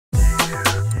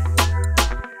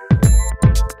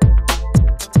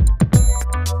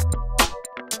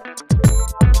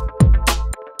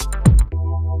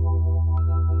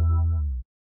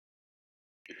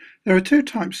There are two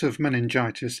types of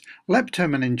meningitis: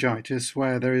 leptomeningitis,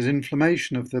 where there is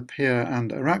inflammation of the pia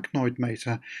and arachnoid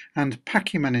mater, and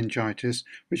pachymeningitis,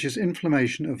 which is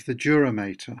inflammation of the dura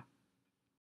mater.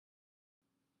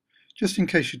 Just in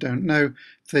case you don't know,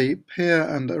 the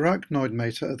pia and arachnoid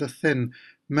mater are the thin,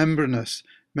 membranous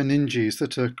meninges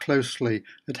that are closely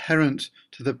adherent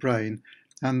to the brain,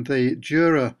 and the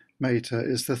dura mater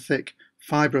is the thick,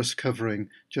 fibrous covering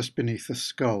just beneath the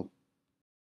skull.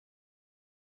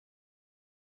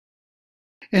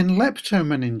 In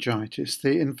leptomeningitis,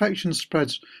 the infection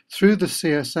spreads through the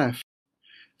CSF.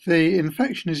 The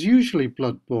infection is usually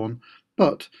blood-borne,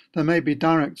 but there may be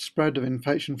direct spread of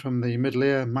infection from the middle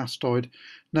ear, mastoid,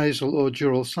 nasal or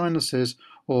dural sinuses,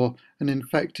 or an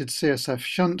infected CSF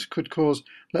shunt could cause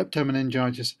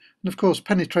leptomeningitis, and of course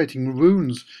penetrating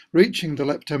wounds reaching the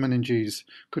leptomeninges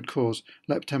could cause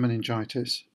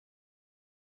leptomeningitis.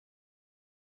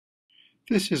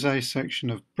 This is a section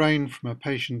of brain from a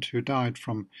patient who died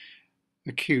from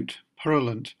acute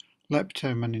purulent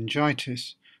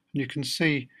leptomeningitis, and you can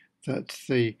see that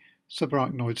the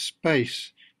subarachnoid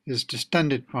space is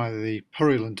distended by the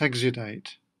purulent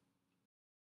exudate.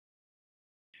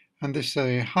 And this is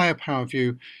a higher power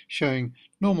view showing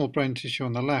normal brain tissue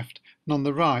on the left, and on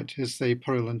the right is the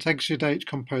purulent exudate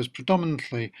composed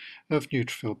predominantly of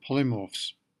neutrophil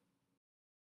polymorphs.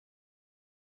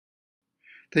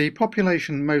 The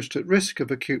population most at risk of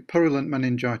acute purulent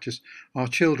meningitis are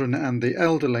children and the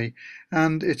elderly,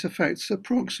 and it affects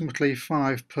approximately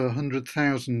 5 per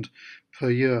 100,000 per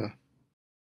year.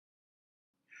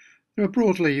 There are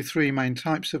broadly three main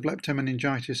types of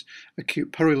leptomeningitis.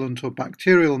 Acute purulent or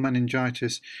bacterial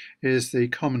meningitis is the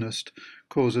commonest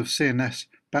cause of CNS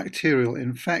bacterial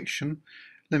infection.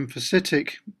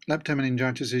 Lymphocytic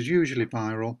leptomeningitis is usually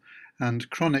viral, and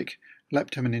chronic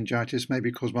leptomeningitis may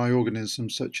be caused by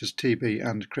organisms such as TB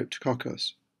and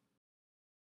Cryptococcus.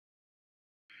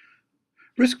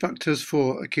 Risk factors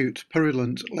for acute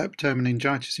purulent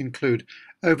leptomeningitis include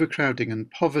overcrowding and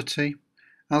poverty,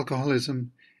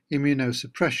 alcoholism,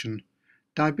 immunosuppression,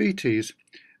 diabetes,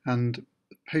 and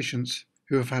patients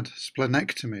who have had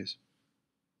splenectomies.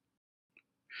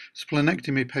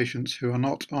 Splenectomy patients who are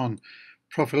not on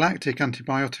prophylactic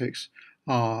antibiotics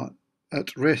are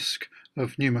at risk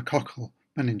of pneumococcal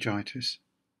meningitis.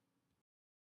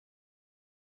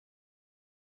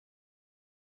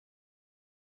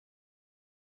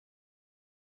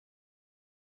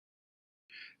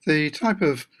 The type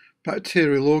of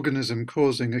bacterial organism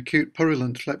causing acute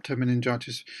purulent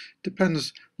leptomeningitis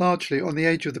depends largely on the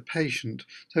age of the patient,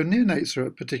 so neonates are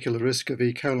at particular risk of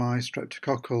E. coli,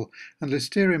 streptococcal and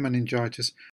Listeria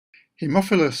meningitis.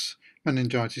 Haemophilus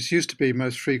meningitis used to be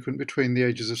most frequent between the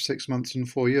ages of 6 months and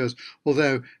 4 years,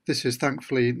 although this is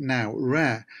thankfully now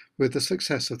rare with the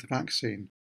success of the vaccine.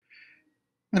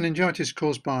 Meningitis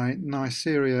caused by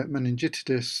Neisseria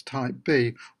meningitidis type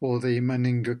B, or the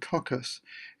Meningococcus,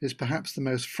 is perhaps the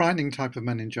most frightening type of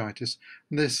meningitis,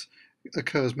 and this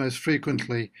occurs most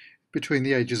frequently between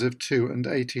the ages of 2 and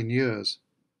 18 years.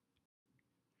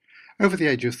 Over the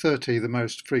age of 30, the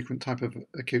most frequent type of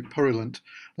acute purulent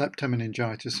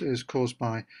leptomeningitis is caused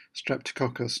by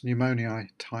Streptococcus pneumoniae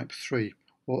type 3,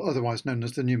 or otherwise known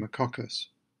as the pneumococcus.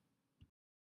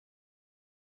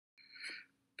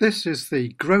 This is the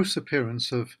gross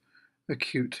appearance of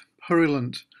acute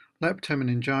purulent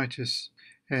leptomeningitis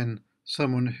in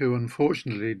someone who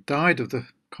unfortunately died of the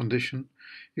condition.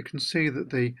 You can see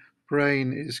that the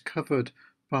brain is covered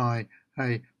by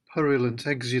a purulent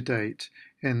exudate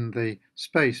in the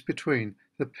space between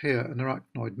the pia and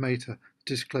arachnoid mater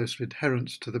that is closely adherent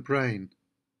to the brain.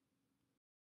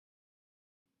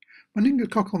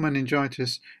 Meningococcal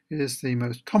meningitis is the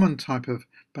most common type of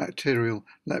bacterial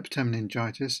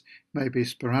leptomeningitis. It may be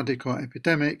sporadic or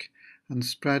epidemic, and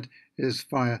spread is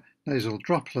via nasal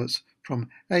droplets from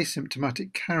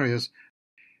asymptomatic carriers,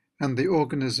 and the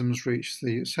organisms reach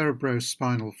the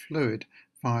cerebrospinal fluid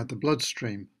via the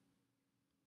bloodstream.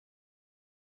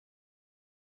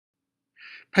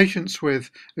 Patients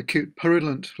with acute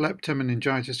purulent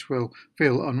leptomeningitis will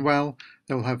feel unwell,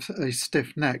 they'll have a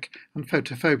stiff neck and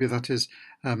photophobia, that is,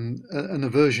 an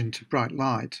aversion to bright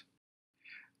light.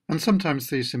 And sometimes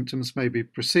these symptoms may be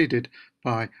preceded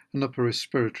by an upper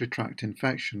respiratory tract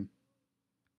infection.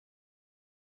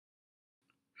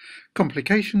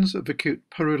 Complications of acute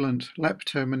purulent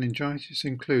leptomeningitis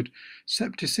include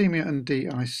septicemia and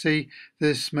DIC.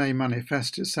 This may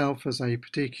manifest itself as a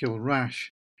petechial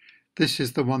rash, This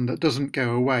is the one that doesn't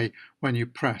go away when you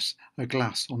press a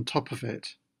glass on top of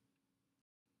it.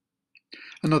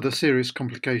 Another serious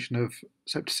complication of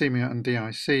septicemia and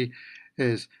DIC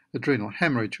is adrenal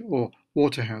hemorrhage or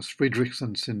waterhous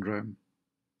Friderichsen syndrome.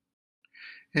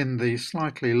 In the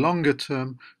slightly longer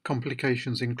term,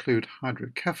 complications include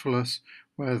hydrocephalus,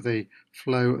 where the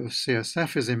flow of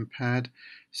CSF is impaired,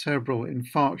 cerebral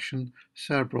infarction,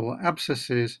 cerebral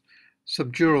abscesses,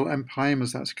 subdural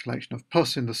empyemas, that's a collection of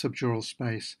pus in the subdural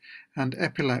space, and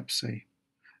epilepsy.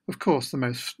 Of course, the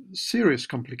most serious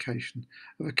complication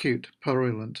of acute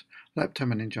purulent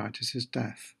leptomeningitis is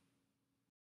death.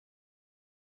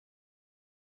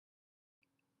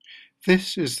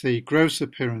 This is the gross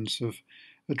appearance of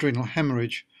adrenal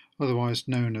hemorrhage, otherwise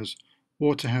known as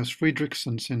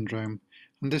waterhous-Friderichsen syndrome,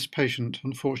 and this patient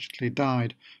unfortunately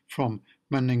died from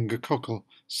meningococcal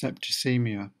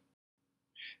septicemia.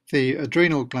 The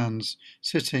adrenal glands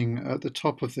sitting at the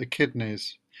top of the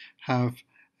kidneys have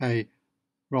a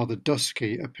rather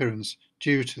dusky appearance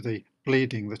due to the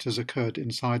bleeding that has occurred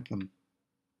inside them.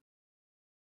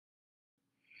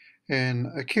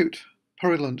 In acute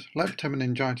purulent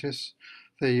leptomeningitis,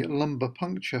 the lumbar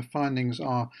puncture findings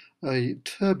are a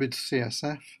turbid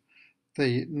CSF,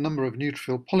 the number of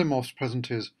neutrophil polymorphs present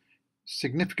is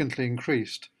significantly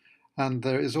increased, and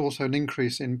there is also an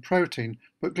increase in protein,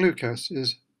 but glucose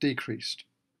is decreased.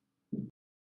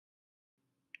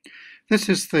 This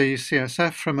is the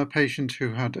CSF from a patient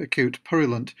who had acute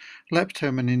purulent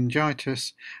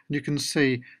leptomeningitis, and you can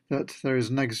see that there is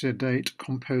an exudate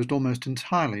composed almost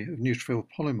entirely of neutrophil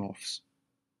polymorphs.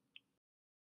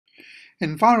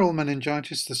 In viral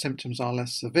meningitis, the symptoms are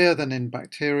less severe than in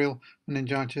bacterial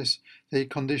meningitis. The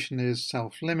condition is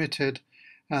self-limited,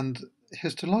 and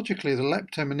histologically the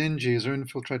leptomeninges are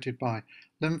infiltrated by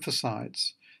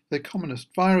lymphocytes. The commonest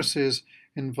viruses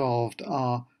involved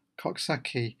are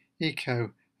Coxsackie,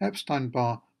 Eco,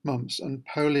 Epstein-Barr, mumps, and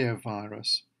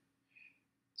poliovirus.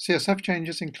 CSF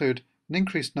changes include an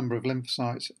increased number of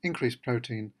lymphocytes, increased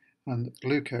protein, and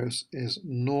glucose is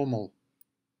normal.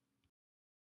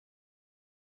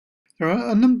 There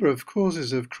are a number of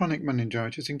causes of chronic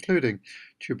meningitis, including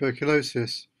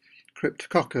tuberculosis,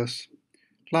 cryptococcus,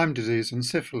 Lyme disease, and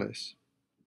syphilis.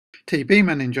 TB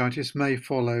meningitis may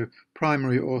follow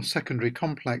primary or secondary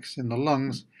complex in the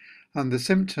lungs, and the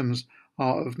symptoms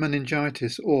are of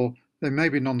meningitis, or they may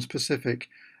be non-specific,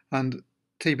 and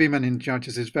TB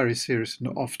meningitis is very serious and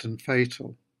often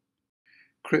fatal.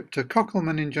 Cryptococcal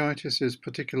meningitis is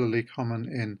particularly common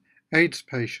in AIDS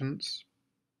patients.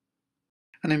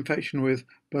 An infection with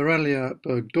Borrelia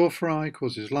burgdorferi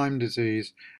causes Lyme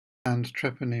disease, and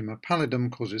Treponema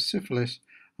pallidum causes syphilis,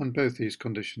 and both these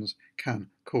conditions can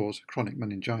cause chronic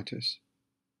meningitis.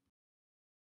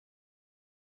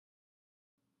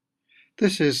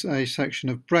 This is a section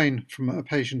of brain from a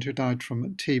patient who died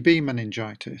from TB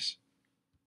meningitis.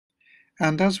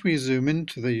 And as we zoom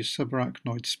into the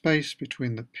subarachnoid space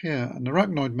between the pia and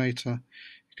arachnoid mater,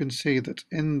 you can see that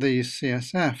in the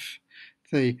CSF,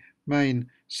 the main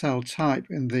cell type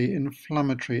in the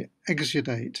inflammatory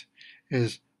exudate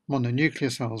is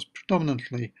mononuclear cells,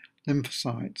 predominantly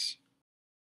lymphocytes.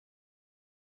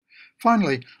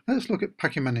 Finally, let's look at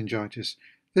pachymeningitis.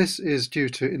 This is due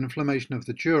to inflammation of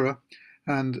the dura,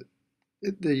 and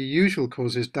the usual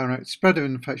cause is direct spread of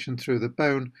infection through the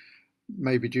bone,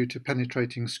 maybe due to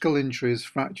penetrating skull injuries,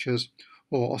 fractures,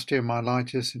 or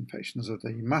osteomyelitis, infections of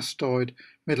the mastoid,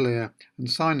 middle ear, and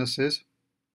sinuses.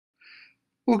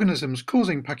 Organisms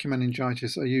causing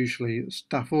pachymeningitis are usually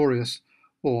Staph aureus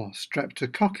or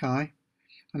streptococci,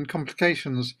 and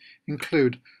complications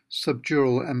include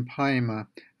subdural empyema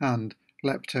and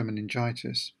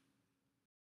leptomeningitis.